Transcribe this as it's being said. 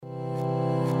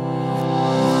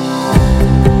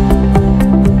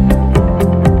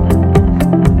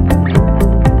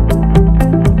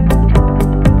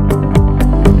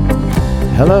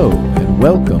Hello, and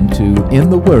welcome to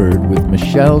In the Word with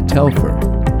Michelle Telfer.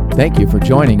 Thank you for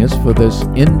joining us for this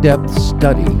in-depth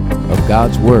study of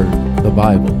God's Word, the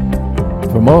Bible.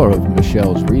 For more of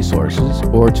Michelle's resources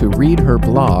or to read her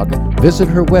blog, visit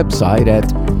her website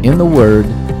at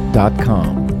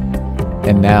intheword.com.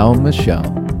 And now,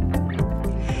 Michelle.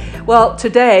 Well,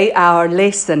 today our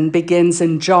lesson begins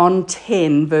in John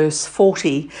 10, verse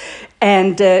 40.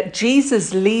 And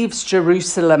Jesus leaves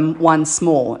Jerusalem once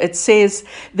more. It says,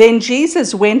 "Then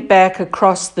Jesus went back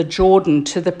across the Jordan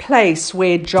to the place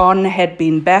where John had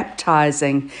been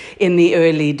baptizing in the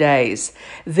early days.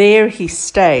 There he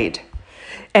stayed,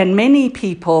 and many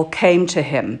people came to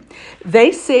him.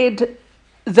 They said,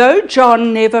 'Though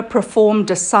John never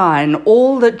performed a sign,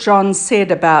 all that John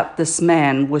said about this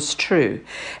man was true.'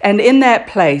 And in that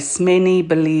place, many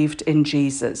believed in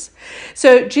Jesus."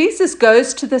 So Jesus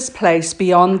goes to this place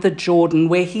beyond the Jordan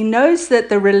where he knows that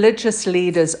the religious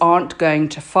leaders aren't going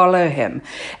to follow him.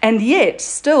 And yet,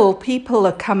 still, people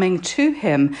are coming to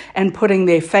him and putting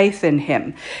their faith in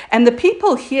him. And the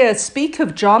people here speak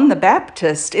of John the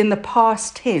Baptist in the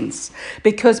past tense,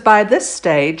 because by this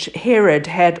stage, Herod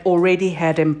had already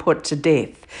had him put to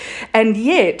death. And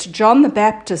yet, John the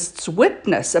Baptist's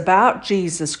witness about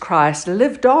Jesus Christ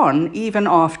lived on even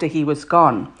after he was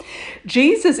gone.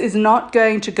 Jesus is not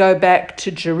going to go back to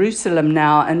Jerusalem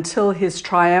now until his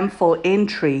triumphal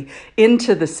entry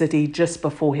into the city just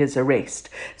before his arrest.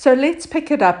 So let's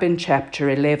pick it up in chapter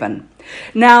 11.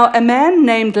 Now, a man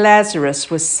named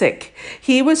Lazarus was sick.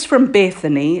 He was from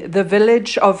Bethany, the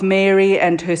village of Mary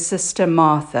and her sister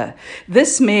Martha.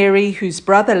 This Mary, whose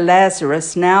brother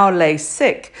Lazarus now lay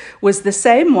sick, was the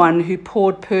same one who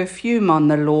poured perfume on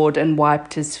the Lord and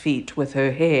wiped his feet with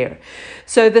her hair.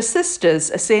 So the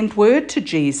sisters sent word to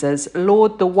Jesus,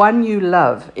 "Lord, the one you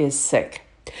love is sick."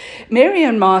 Mary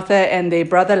and Martha and their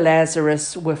brother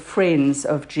Lazarus were friends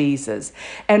of Jesus.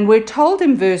 And we're told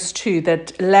in verse 2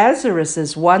 that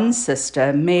Lazarus's one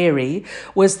sister, Mary,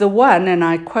 was the one, and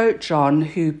I quote John,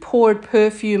 who poured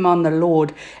perfume on the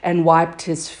Lord and wiped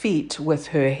his feet with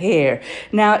her hair.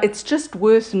 Now, it's just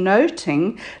worth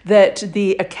noting that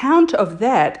the account of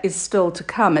that is still to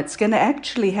come. It's going to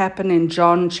actually happen in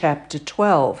John chapter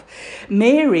 12.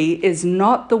 Mary is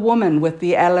not the woman with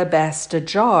the alabaster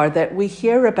jar that we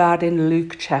hear about in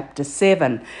Luke chapter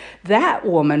 7. That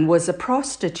woman was a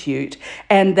prostitute,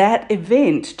 and that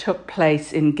event took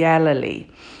place in Galilee.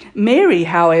 Mary,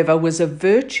 however, was a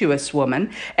virtuous woman,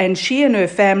 and she and her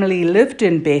family lived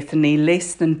in Bethany,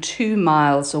 less than 2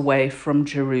 miles away from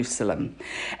Jerusalem.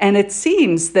 And it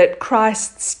seems that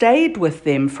Christ stayed with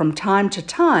them from time to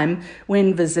time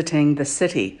when visiting the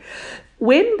city.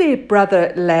 When their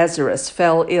brother Lazarus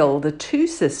fell ill, the two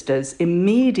sisters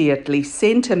immediately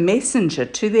sent a messenger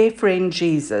to their friend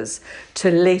Jesus to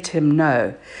let him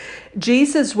know.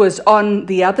 Jesus was on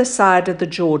the other side of the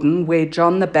Jordan where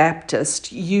John the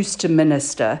Baptist used to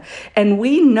minister, and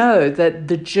we know that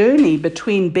the journey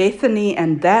between Bethany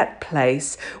and that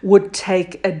place would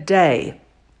take a day.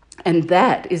 And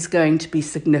that is going to be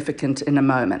significant in a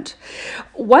moment.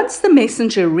 Once the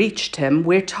messenger reached him,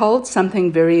 we're told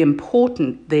something very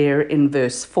important there in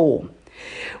verse 4.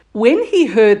 When he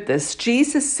heard this,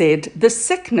 Jesus said, "The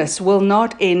sickness will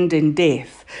not end in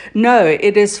death. No,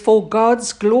 it is for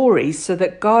God's glory, so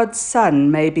that God's Son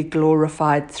may be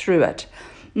glorified through it."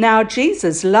 Now,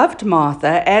 Jesus loved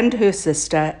Martha and her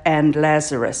sister and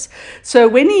Lazarus. So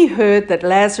when he heard that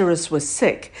Lazarus was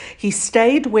sick, he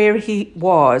stayed where he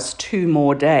was 2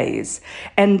 more days.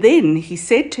 And then he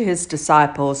said to his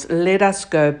disciples, "Let us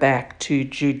go back to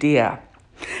Judea."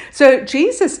 So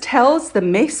Jesus tells the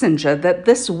messenger that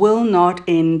this will not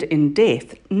end in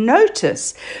death.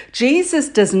 Notice, Jesus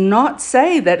does not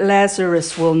say that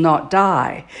Lazarus will not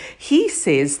die. He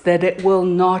says that it will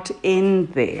not end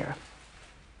there.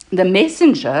 The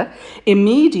messenger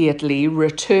immediately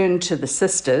returned to the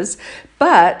sisters,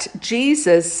 but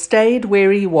Jesus stayed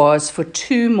where he was for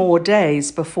 2 more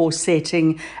days before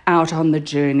setting out on the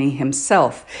journey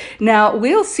himself. Now,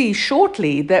 we'll see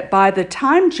shortly that by the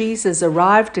time Jesus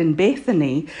arrived in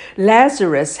Bethany,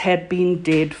 Lazarus had been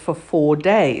dead for 4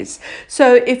 days.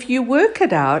 So if you work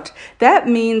it out, that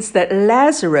means that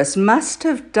Lazarus must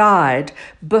have died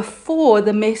before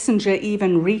the messenger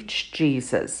even reached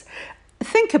Jesus.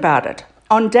 Think about it.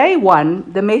 On day 1,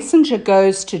 the messenger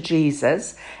goes to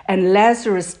Jesus and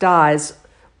Lazarus dies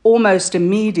almost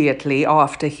immediately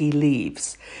after he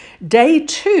leaves. Day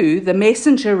 2, the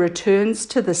messenger returns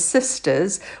to the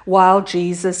sisters while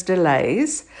Jesus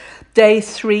delays. Day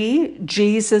 3,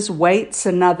 Jesus waits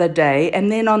another day, and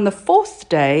then on the 4th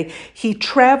day, he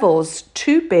travels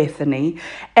to Bethany,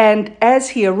 and as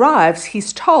he arrives,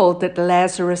 he's told that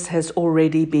Lazarus has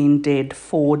already been dead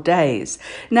 4 days.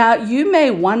 Now, you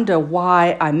may wonder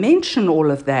why I mention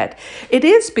all of that. It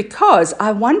is because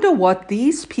I wonder what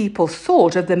these people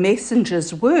thought of the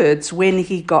messenger's words when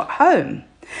he got home.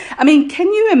 I mean, can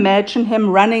you imagine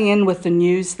him running in with the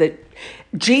news that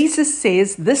Jesus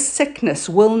says this sickness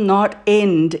will not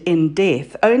end in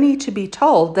death, only to be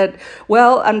told that,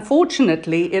 well,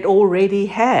 unfortunately, it already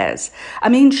has. I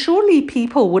mean, surely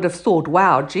people would have thought,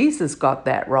 wow, Jesus got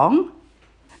that wrong.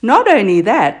 Not only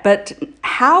that, but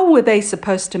how were they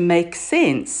supposed to make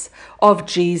sense of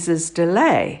Jesus'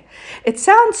 delay? It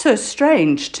sounds so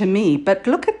strange to me, but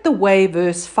look at the way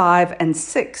verse 5 and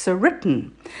 6 are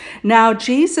written. Now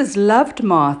Jesus loved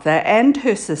Martha and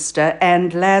her sister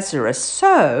and Lazarus,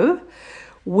 so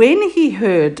when he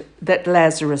heard that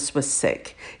Lazarus was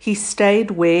sick, he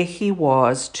stayed where he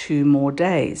was 2 more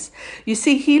days. You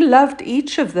see, he loved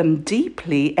each of them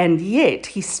deeply, and yet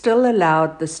he still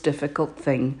allowed this difficult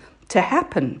thing to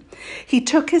happen. He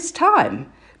took his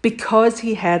time because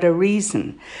he had a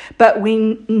reason. But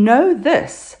we know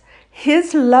this,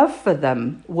 his love for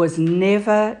them was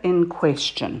never in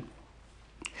question.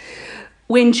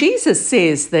 When Jesus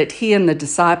says that he and the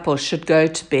disciples should go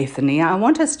to Bethany, I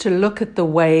want us to look at the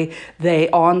way they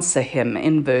answer him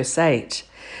in verse 8.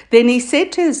 Then he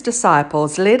said to his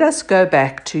disciples, "Let us go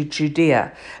back to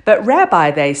Judea." "But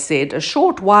Rabbi," they said, "a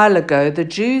short while ago the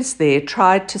Jews there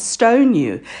tried to stone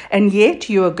you, and yet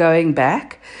you are going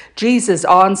back?" Jesus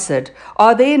answered,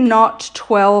 "Are there not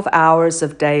 12 hours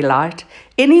of daylight?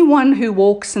 Anyone who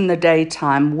walks in the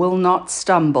daytime will not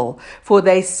stumble, for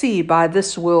they see by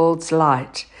this world's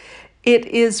light. It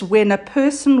is when a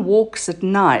person walks at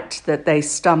night that they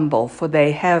stumble, for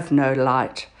they have no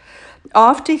light."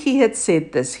 After he had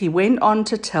said this, he went on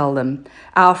to tell them,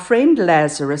 "Our friend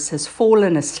Lazarus has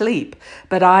fallen asleep,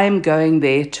 but I am going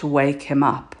there to wake him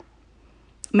up."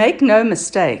 Make no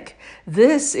mistake,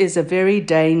 this is a very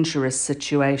dangerous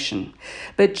situation.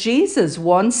 But Jesus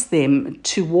wants them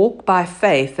to walk by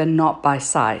faith and not by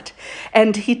sight.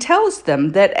 And he tells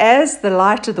them that as the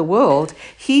light of the world,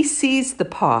 he sees the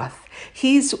path.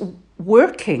 He's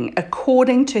working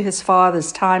according to his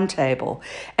Father's timetable.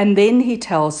 And then he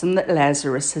tells them that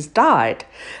Lazarus has died.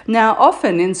 Now,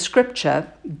 often in Scripture,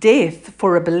 death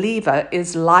for a believer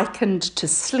is likened to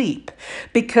sleep,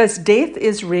 because death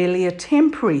is really a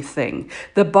temporary thing.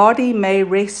 The body may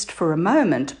rest for a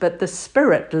moment, but the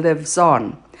spirit lives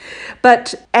on.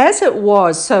 But as it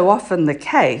was so often the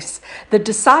case, the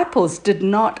disciples did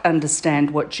not understand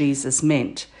what Jesus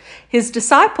meant. His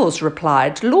disciples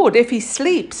replied, "Lord, if he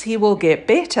sleeps, he will get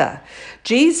better."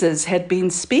 Jesus had been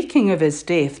speaking of his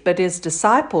death, but his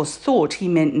disciples thought he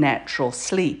meant natural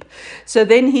sleep. So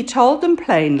then he told them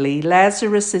plainly,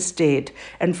 "Lazarus is dead,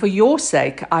 and for your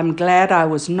sake I'm glad I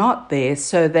was not there,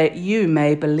 so that you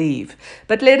may believe.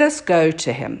 But let us go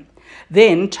to him."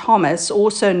 Then Thomas,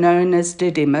 also known as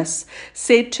Didymus,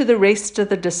 said to the rest of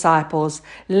the disciples,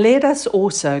 "Let us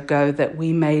also go, that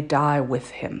we may die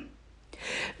with him."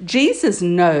 Jesus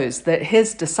knows that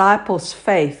his disciples'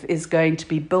 faith is going to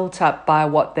be built up by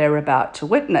what they're about to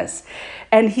witness.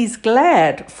 And he's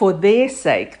glad for their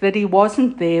sake that he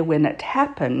wasn't there when it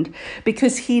happened,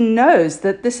 because he knows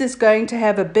that this is going to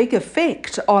have a big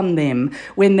effect on them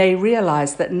when they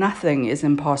realize that nothing is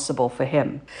impossible for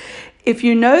him. If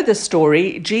you know the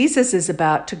story, Jesus is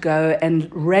about to go and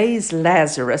raise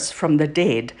Lazarus from the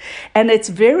dead. And it's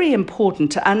very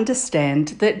important to understand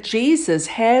that Jesus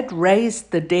had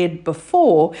raised the dead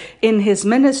before in his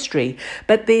ministry.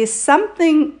 But there's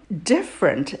something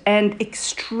different and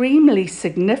extremely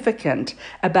significant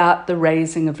about the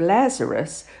raising of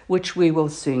Lazarus, which we will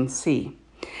soon see.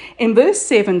 In verse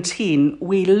 17,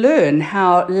 we learn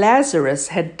how Lazarus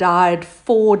had died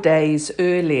 4 days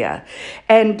earlier.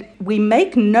 And we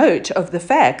make note of the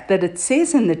fact that it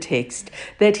says in the text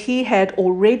that he had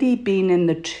already been in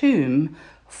the tomb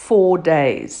 4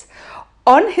 days.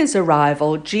 On his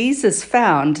arrival, Jesus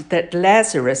found that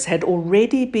Lazarus had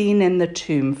already been in the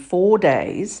tomb 4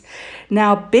 days.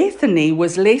 Now, Bethany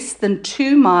was less than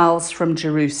 2 miles from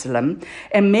Jerusalem,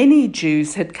 and many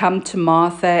Jews had come to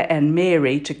Martha and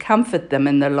Mary to comfort them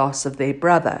in the loss of their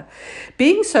brother.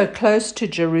 Being so close to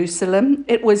Jerusalem,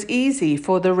 it was easy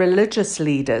for the religious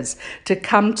leaders to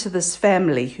come to this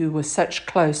family who were such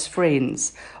close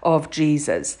friends of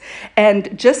Jesus.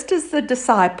 And just as the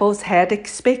disciples had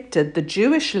expected, the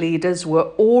Jewish leaders were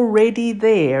already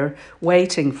there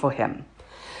waiting for him.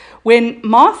 When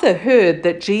Martha heard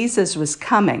that Jesus was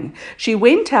coming, she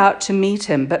went out to meet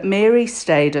him, but Mary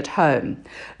stayed at home.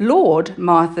 "Lord,"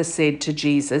 Martha said to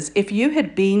Jesus, "if you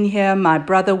had been here, my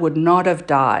brother would not have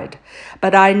died.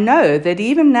 But I know that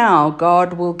even now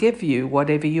God will give you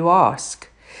whatever you ask."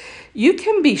 You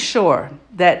can be sure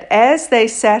that as they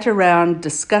sat around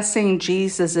discussing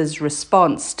Jesus'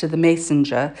 response to the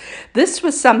messenger, this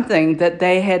was something that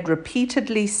they had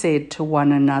repeatedly said to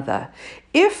one another.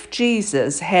 If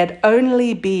Jesus had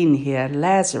only been here,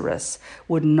 Lazarus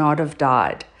would not have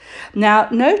died. Now,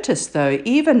 notice though,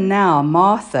 even now,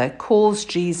 Martha calls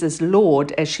Jesus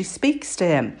Lord as she speaks to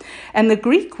him. And the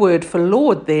Greek word for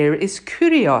Lord there is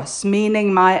kurios,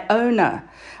 meaning my owner,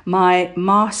 my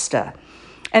master.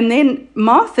 And then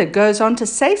Martha goes on to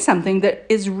say something that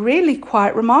is really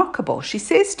quite remarkable. She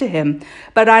says to him,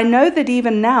 "But I know that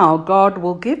even now God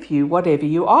will give you whatever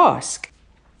you ask."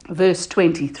 Verse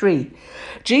 23,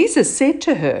 Jesus said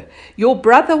to her, "Your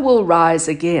brother will rise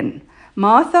again."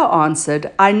 Martha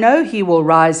answered, "I know he will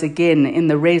rise again in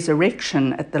the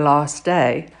resurrection at the last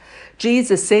day."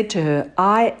 Jesus said to her,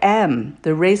 "I am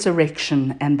the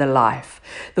resurrection and the life.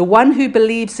 The one who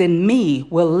believes in me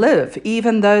will live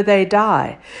even though they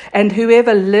die, and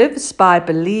whoever lives by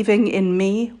believing in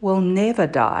me will never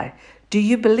die. Do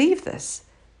you believe this?"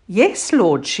 "Yes,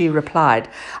 Lord," she replied.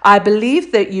 "I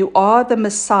believe that you are the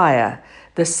Messiah,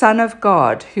 the Son of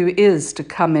God, who is to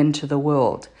come into the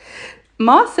world."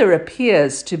 Martha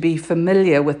appears to be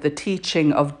familiar with the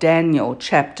teaching of Daniel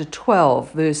chapter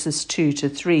 12, verses 2 to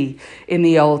 3 in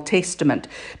the Old Testament,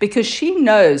 because she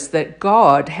knows that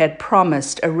God had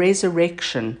promised a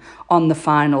resurrection on the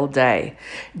final day.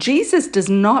 Jesus does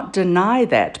not deny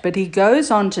that, but he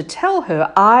goes on to tell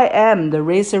her, "I am the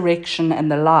resurrection and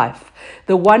the life.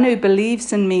 The one who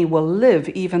believes in me will live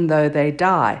even though they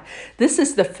die." This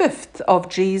is the fifth of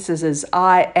Jesus's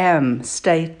 "I am"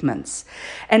 statements.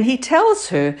 And he tells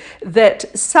her that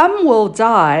some will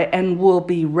die and will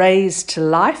be raised to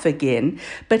life again,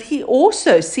 but he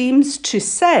also seems to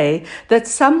say that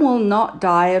some will not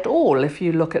die at all, if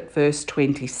you look at verse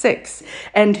 26.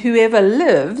 "And whoever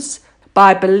lives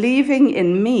by believing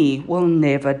in me will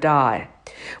never die."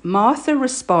 Martha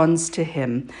responds to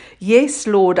him, "Yes,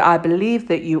 Lord, I believe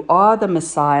that you are the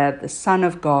Messiah, the Son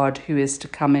of God, who is to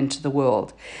come into the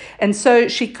world." And so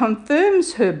she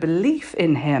confirms her belief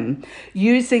in him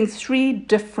using three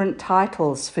different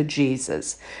titles for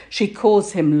Jesus. She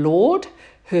calls him Lord,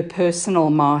 her personal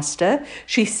master.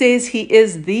 She says he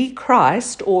is the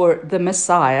Christ, or the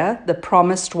Messiah, the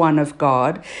promised one of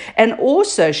God. And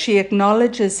also she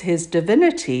acknowledges his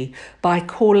divinity by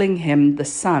calling him the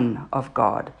Son of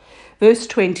God. Verse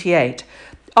 28,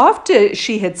 after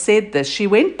she had said this, she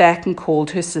went back and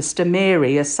called her sister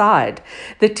Mary aside.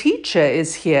 "The teacher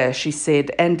is here," she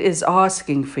said, "and is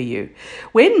asking for you."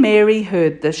 When Mary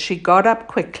heard this, she got up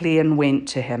quickly and went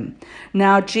to him.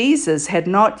 Now Jesus had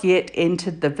not yet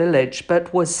entered the village,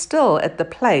 but was still at the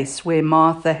place where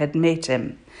Martha had met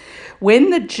him.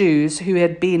 When the Jews who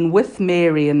had been with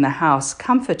Mary in the house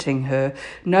comforting her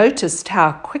noticed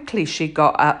how quickly she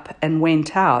got up and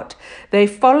went out, they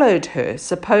followed her,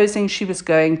 supposing she was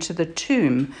going to the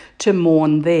tomb to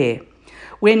mourn there.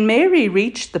 When Mary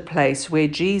reached the place where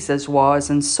Jesus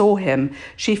was and saw him,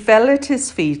 she fell at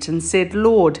his feet and said,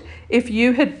 "Lord, if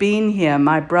you had been here,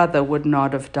 my brother would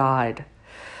not have died."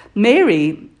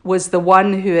 Mary was the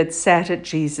one who had sat at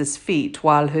Jesus' feet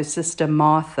while her sister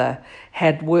Martha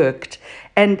had worked.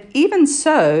 And even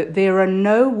so, there are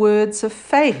no words of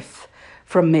faith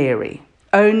from Mary,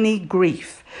 only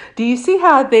grief. Do you see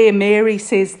how there Mary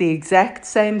says the exact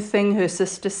same thing her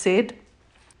sister said?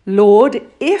 "Lord,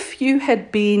 if you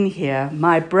had been here,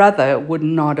 my brother would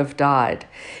not have died."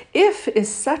 If is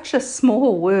such a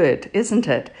small word, isn't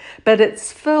it? But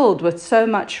it's filled with so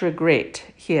much regret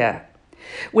here.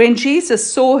 When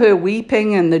Jesus saw her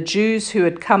weeping and the Jews who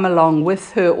had come along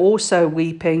with her also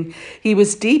weeping, he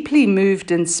was deeply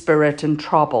moved in spirit and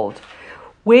troubled.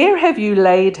 "Where have you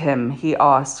laid him?" he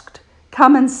asked.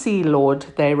 "Come and see, Lord,"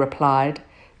 they replied.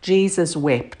 Jesus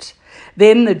wept.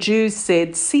 Then the Jews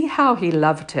said, "See how he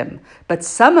loved him." But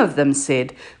some of them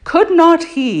said, "Could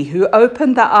not he who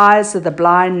opened the eyes of the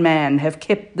blind man have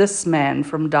kept this man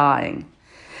from dying?"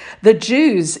 The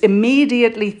Jews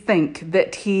immediately think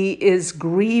that he is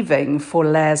grieving for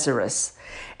Lazarus.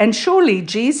 And surely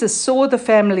Jesus saw the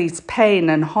family's pain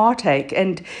and heartache,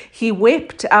 and he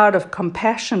wept out of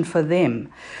compassion for them.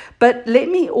 But let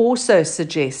me also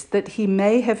suggest that he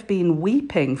may have been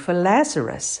weeping for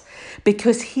Lazarus,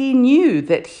 because he knew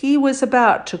that he was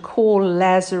about to call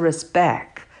Lazarus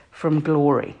back from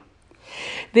glory.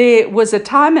 There was a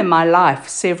time in my life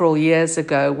several years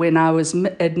ago when I was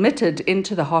admitted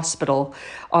into the hospital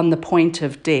on the point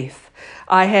of death.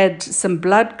 I had some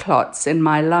blood clots in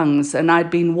my lungs, and I'd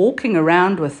been walking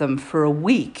around with them for a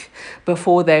week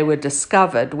before they were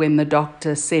discovered when the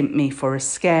doctor sent me for a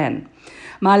scan.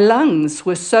 My lungs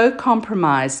were so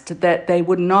compromised that they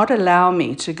would not allow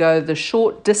me to go the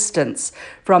short distance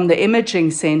from the imaging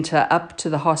center up to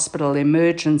the hospital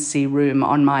emergency room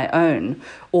on my own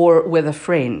or with a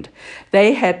friend.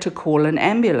 They had to call an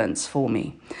ambulance for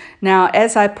me. Now,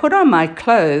 as I put on my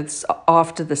clothes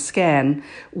after the scan,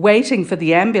 waiting for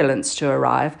the ambulance to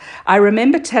arrive, I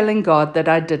remember telling God that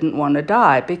I didn't want to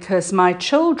die because my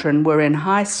children were in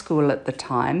high school at the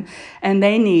time and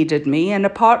they needed me. And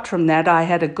apart from that, I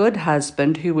had a good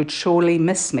husband who would surely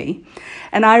miss me.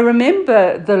 And I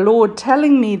remember the Lord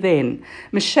telling me then,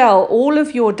 Michelle, all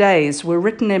of your days were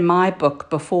written in my book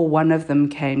before one of them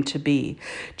came to be.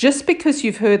 Just because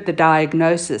you've heard the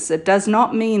diagnosis, it does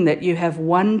not mean that you have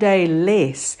one day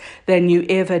less than you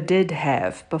ever did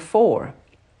have before.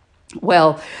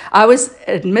 Well, I was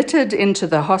admitted into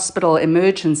the hospital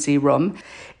emergency room.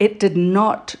 It did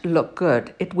not look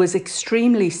good. It was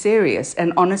extremely serious,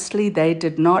 and honestly, they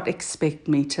did not expect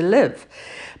me to live.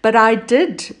 But I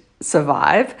did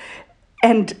survive,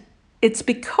 and it's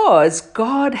because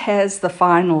God has the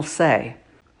final say.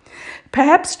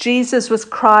 Perhaps Jesus was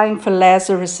crying for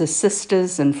Lazarus'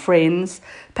 sisters and friends.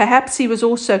 Perhaps he was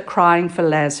also crying for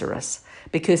Lazarus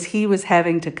because he was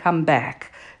having to come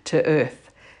back to earth.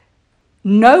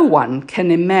 No one can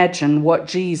imagine what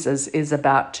Jesus is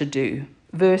about to do.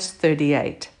 Verse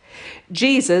 38.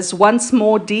 Jesus, once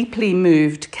more deeply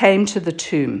moved, came to the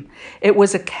tomb. It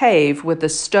was a cave with a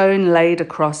stone laid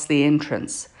across the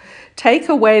entrance. "Take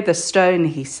away the stone,"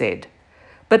 he said.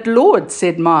 "But Lord,"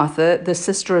 said Martha, the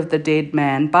sister of the dead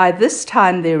man, "by this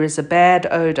time there is a bad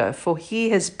odor, for he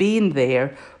has been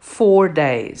there 4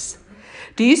 days."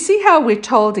 Do you see how we're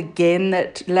told again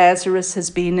that Lazarus has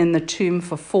been in the tomb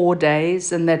for 4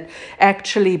 days and that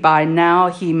actually by now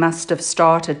he must have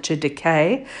started to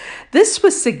decay? This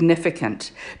was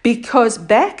significant because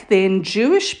back then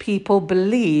Jewish people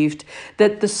believed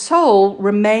that the soul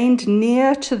remained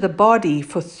near to the body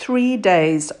for 3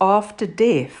 days after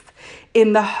death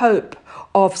in the hope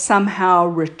of somehow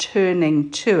returning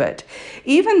to it.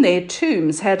 Even their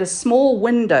tombs had a small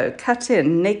window cut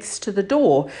in next to the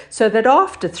door so that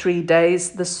after 3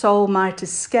 days the soul might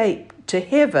escape to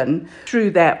heaven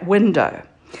through that window.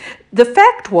 The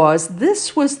fact was,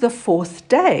 this was the 4th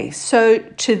day, so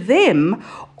to them,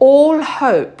 all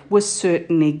hope was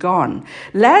certainly gone.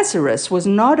 Lazarus was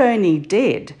not only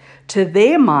dead, to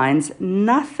their minds,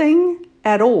 nothing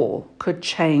at all could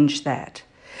change that.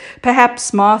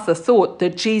 Perhaps Martha thought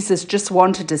that Jesus just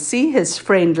wanted to see his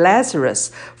friend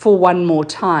Lazarus for one more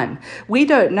time. We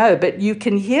don't know, but you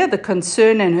can hear the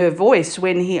concern in her voice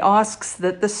when he asks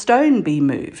that the stone be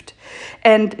moved.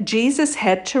 And Jesus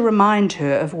had to remind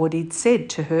her of what he'd said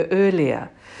to her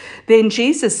earlier. Then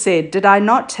Jesus said, "Did I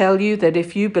not tell you that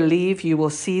if you believe, you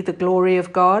will see the glory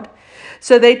of God?"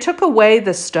 So they took away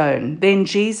the stone. Then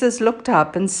Jesus looked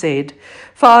up and said,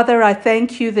 "Father, I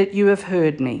thank you that you have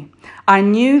heard me. I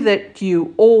knew that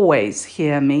you always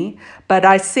hear me, but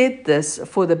I said this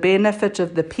for the benefit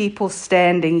of the people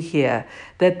standing here,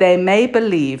 that they may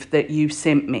believe that you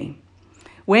sent me."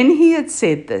 When he had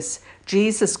said this,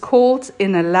 Jesus called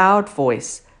in a loud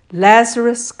voice,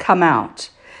 "Lazarus, come out."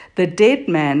 The dead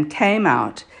man came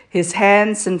out, his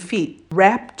hands and feet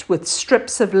wrapped with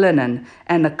strips of linen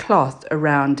and a cloth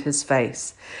around his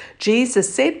face.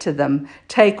 Jesus said to them,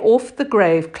 "Take off the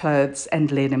grave clothes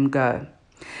and let him go."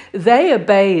 They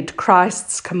obeyed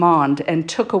Christ's command and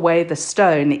took away the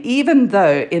stone, even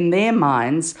though in their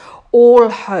minds all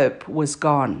hope was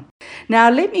gone. Now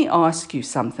let me ask you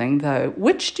something though.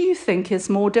 Which do you think is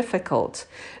more difficult,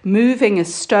 moving a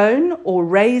stone or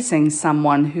raising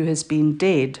someone who has been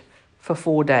dead for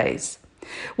 4 days?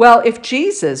 Well, if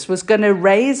Jesus was going to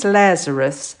raise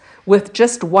Lazarus with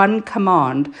just one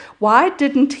command, why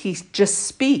didn't he just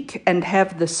speak and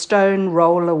have the stone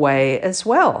roll away as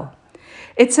well?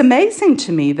 It's amazing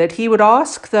to me that he would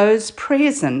ask those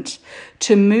present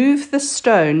to move the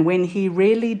stone when he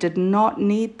really did not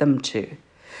need them to.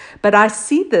 But I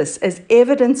see this as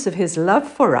evidence of his love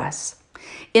for us,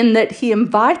 in that he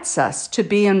invites us to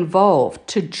be involved,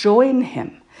 to join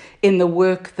him in the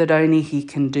work that only he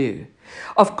can do.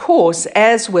 Of course,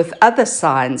 as with other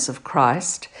signs of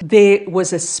Christ, there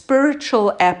was a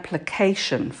spiritual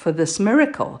application for this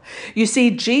miracle. You see,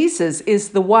 Jesus is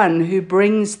the one who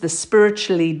brings the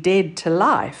spiritually dead to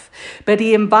life, but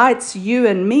he invites you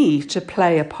and me to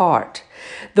play a part.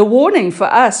 The warning for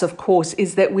us, of course,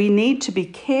 is that we need to be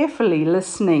carefully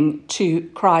listening to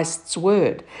Christ's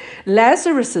word.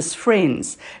 Lazarus's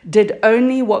friends did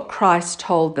only what Christ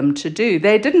told them to do.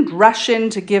 They didn't rush in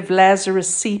to give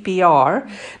Lazarus CPR.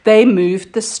 They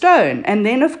moved the stone. And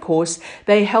then, of course,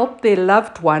 they helped their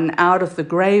loved one out of the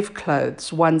grave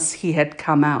clothes once he had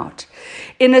come out.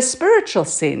 In a spiritual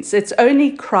sense, it's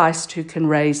only Christ who can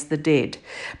raise the dead.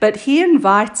 But he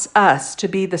invites us to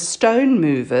be the stone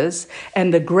movers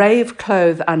and the grave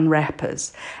cloth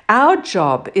unwrappers. Our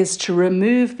job is to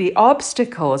remove the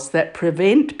obstacles that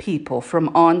prevent people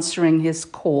from answering his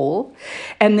call.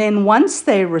 And then once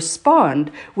they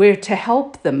respond, we're to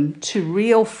help them to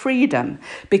real freedom,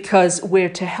 because we're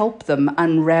to help them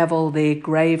unravel their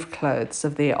grave clothes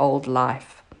of their old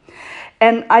life.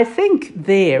 And I think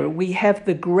there we have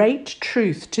the great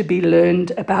truth to be learned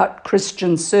about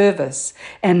Christian service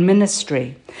and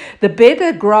ministry. The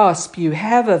better grasp you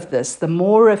have of this, the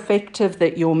more effective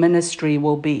that your ministry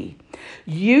will be.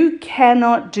 You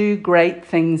cannot do great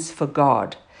things for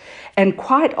God. And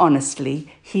quite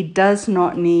honestly, he does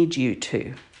not need you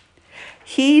to.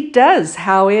 He does,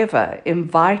 however,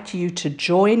 invite you to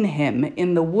join him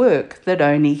in the work that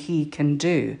only he can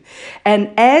do.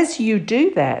 And as you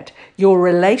do that, your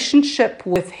relationship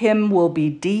with him will be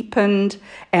deepened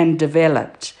and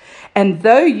developed. And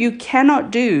though you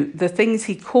cannot do the things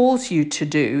he calls you to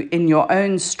do in your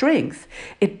own strength,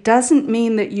 it doesn't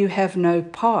mean that you have no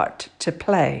part to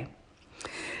play.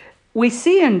 We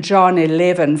see in John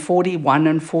 11:41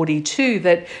 and 42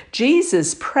 that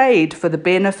Jesus prayed for the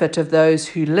benefit of those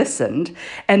who listened,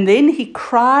 and then he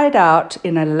cried out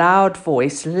in a loud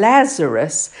voice,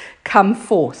 "Lazarus, come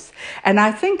forth." And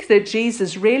I think that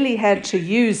Jesus really had to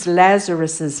use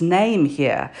Lazarus's name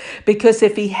here, because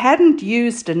if he hadn't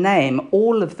used a name,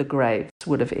 all of the graves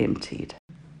would have emptied.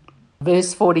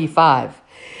 Verse 45.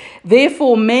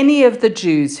 Therefore, many of the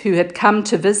Jews who had come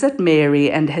to visit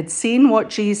Mary and had seen what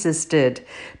Jesus did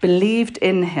believed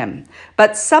in him.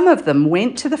 But some of them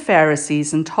went to the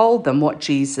Pharisees and told them what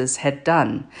Jesus had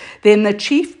done. Then the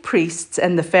chief priests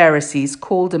and the Pharisees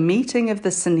called a meeting of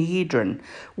the Sanhedrin.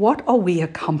 "What are we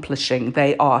accomplishing?"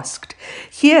 they asked.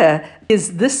 "Here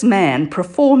is this man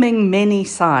performing many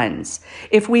signs.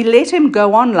 If we let him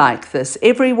go on like this,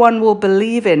 everyone will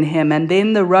believe in him, and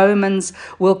then the Romans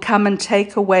will come and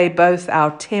take away both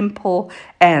our temple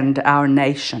and our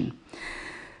nation."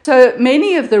 So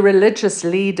many of the religious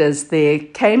leaders there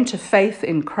came to faith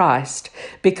in Christ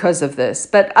because of this,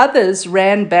 but others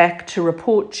ran back to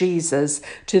report Jesus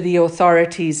to the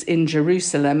authorities in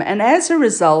Jerusalem. And as a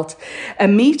result, a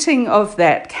meeting of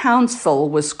that council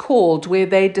was called where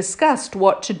they discussed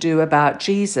what to do about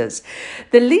Jesus.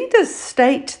 The leaders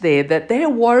state there that they're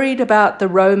worried about the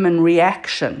Roman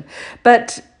reaction,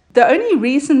 but the only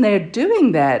reason they're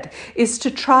doing that is to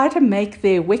try to make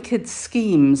their wicked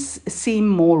schemes seem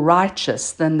more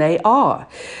righteous than they are.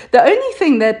 The only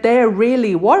thing that they're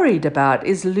really worried about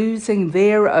is losing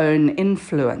their own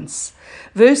influence.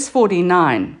 Verse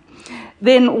 49.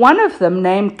 Then one of them,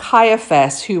 named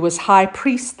Caiaphas, who was high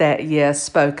priest that year,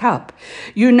 spoke up.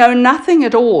 "You know nothing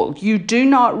at all. You do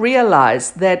not realize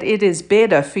that it is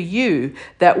better for you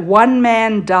that one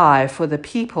man die for the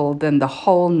people than the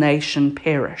whole nation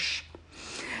perish."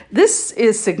 This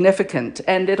is significant,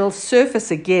 and it'll surface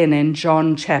again in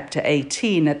John chapter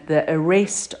 18 at the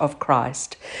arrest of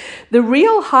Christ. The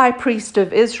real high priest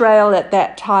of Israel at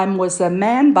that time was a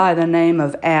man by the name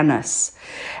of Annas.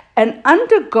 And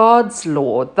under God's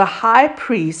law, the high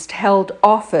priest held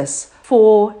office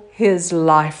for his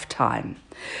lifetime.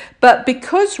 But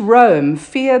because Rome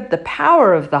feared the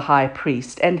power of the high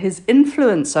priest and his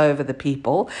influence over the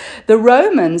people, the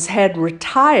Romans had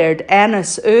retired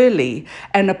Annas early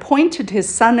and appointed his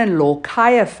son-in-law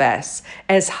Caiaphas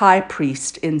as high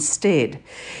priest instead.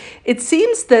 It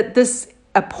seems that this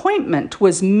appointment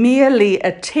was merely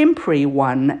a temporary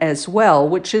one as well,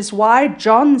 which is why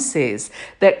John says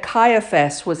that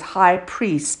Caiaphas was high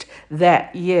priest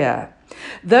that year.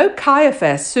 Though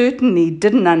Caiaphas certainly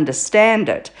didn't understand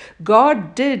it,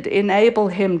 God did enable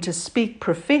him to speak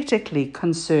prophetically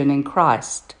concerning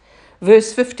Christ.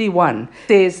 Verse 51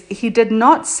 says, "He did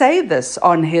not say this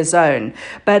on his own,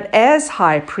 but as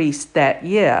high priest that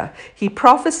year, he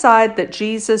prophesied that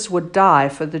Jesus would die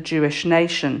for the Jewish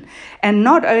nation, and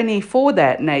not only for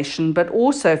that nation, but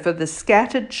also for the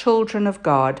scattered children of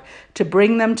God, to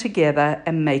bring them together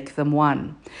and make them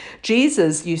one."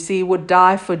 Jesus, you see, would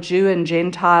die for Jew and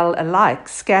Gentile alike,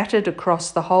 scattered across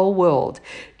the whole world.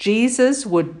 Jesus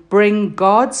would bring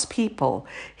God's people,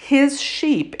 his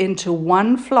sheep, into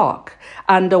one flock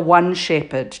under one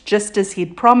shepherd, just as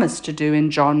he'd promised to do in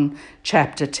John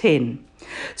chapter 10.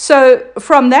 So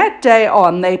from that day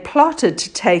on, they plotted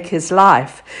to take his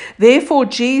life. Therefore,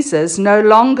 Jesus no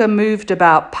longer moved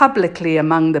about publicly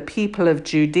among the people of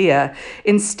Judea.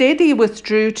 Instead, he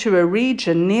withdrew to a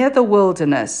region near the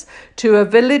wilderness, to a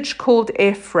village called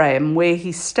Ephraim, where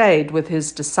he stayed with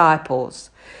his disciples.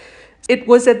 It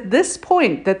was at this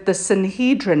point that the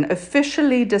Sanhedrin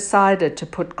officially decided to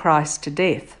put Christ to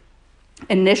death.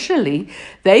 Initially,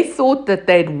 they thought that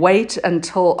they'd wait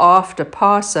until after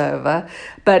Passover,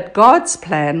 but God's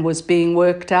plan was being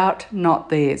worked out, not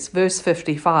theirs. Verse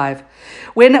 55.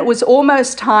 When it was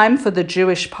almost time for the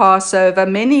Jewish Passover,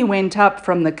 many went up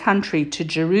from the country to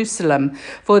Jerusalem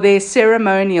for their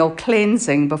ceremonial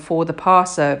cleansing before the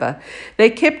Passover. They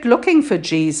kept looking for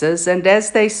Jesus, and as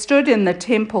they stood in the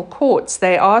temple courts,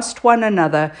 they asked one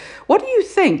another, "What do you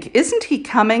think? Isn't he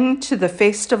coming to the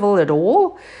festival at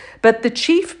all?" But the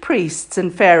chief priests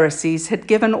and Pharisees had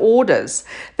given orders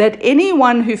that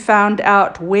anyone who found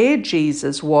out where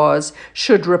Jesus was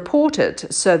should report it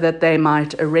so that they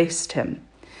might arrest him.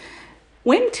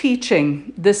 When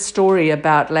teaching this story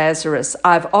about Lazarus,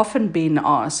 I've often been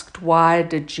asked, why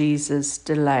did Jesus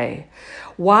delay?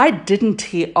 Why didn't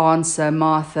he answer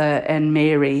Martha and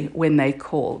Mary when they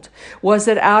called? Was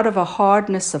it out of a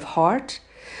hardness of heart?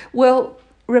 Well,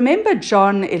 remember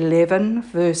John 11,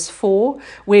 verse 4,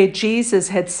 where Jesus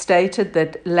had stated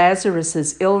that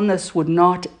Lazarus' illness would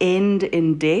not end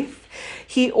in death?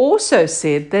 He also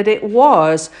said that it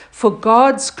was for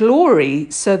God's glory,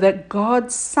 so that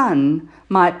God's Son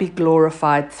might be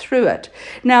glorified through it.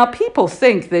 Now, people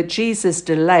think that Jesus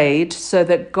delayed so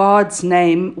that God's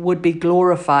name would be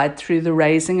glorified through the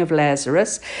raising of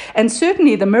Lazarus, and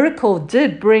certainly the miracle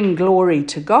did bring glory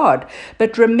to God.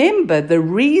 But remember, the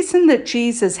reason that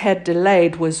Jesus had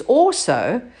delayed was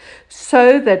also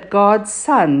so that God's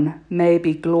Son may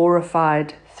be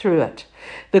glorified through it.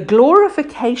 The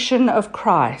glorification of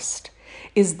Christ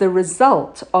is the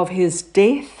result of his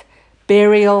death,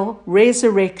 burial,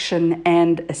 resurrection,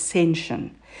 and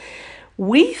ascension.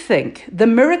 We think the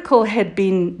miracle had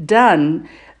been done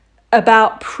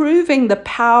about proving the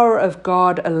power of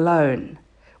God alone,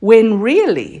 when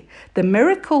really the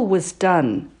miracle was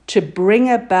done to bring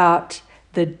about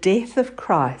the death of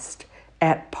Christ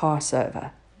at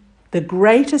Passover, the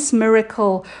greatest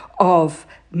miracle of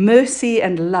mercy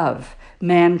and love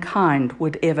mankind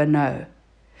would ever know.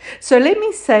 So let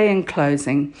me say in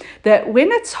closing that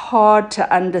when it's hard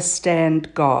to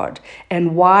understand God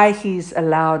and why he's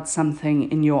allowed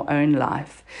something in your own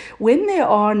life, when there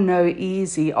are no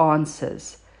easy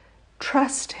answers,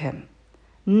 trust him.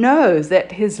 Know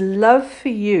that his love for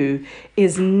you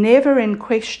is never in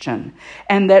question,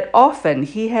 and that often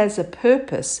he has a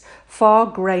purpose far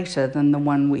greater than the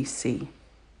one we see.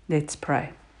 Let's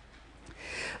pray.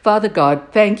 Father God,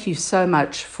 thank you so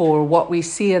much for what we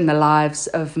see in the lives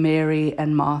of Mary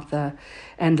and Martha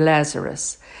and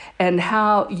Lazarus, and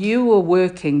how you were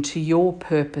working to your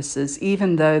purposes,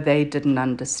 even though they didn't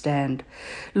understand.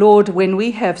 Lord, when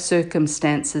we have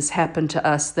circumstances happen to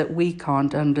us that we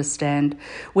can't understand,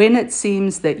 when it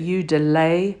seems that you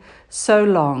delay so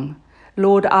long,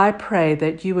 Lord, I pray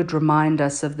that you would remind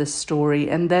us of this story,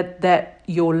 and that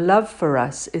your love for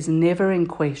us is never in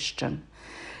question,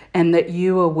 and that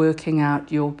you are working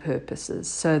out your purposes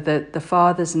so that the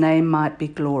Father's name might be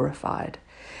glorified.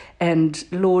 And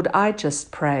Lord, I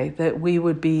just pray that we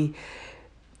would be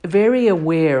very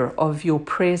aware of your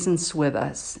presence with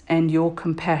us and your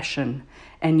compassion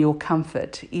and your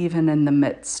comfort, even in the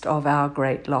midst of our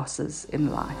great losses in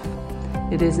life.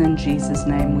 It is in Jesus'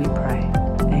 name we pray.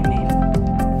 Amen.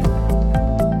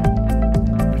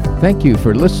 Thank you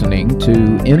for listening to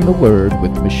In the Word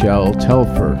with Michelle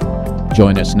Telfer.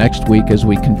 Join us next week as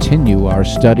we continue our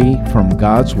study from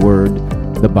God's Word,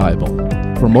 the Bible.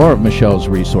 For more of Michelle's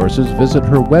resources, visit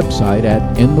her website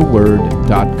at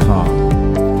intheword.com.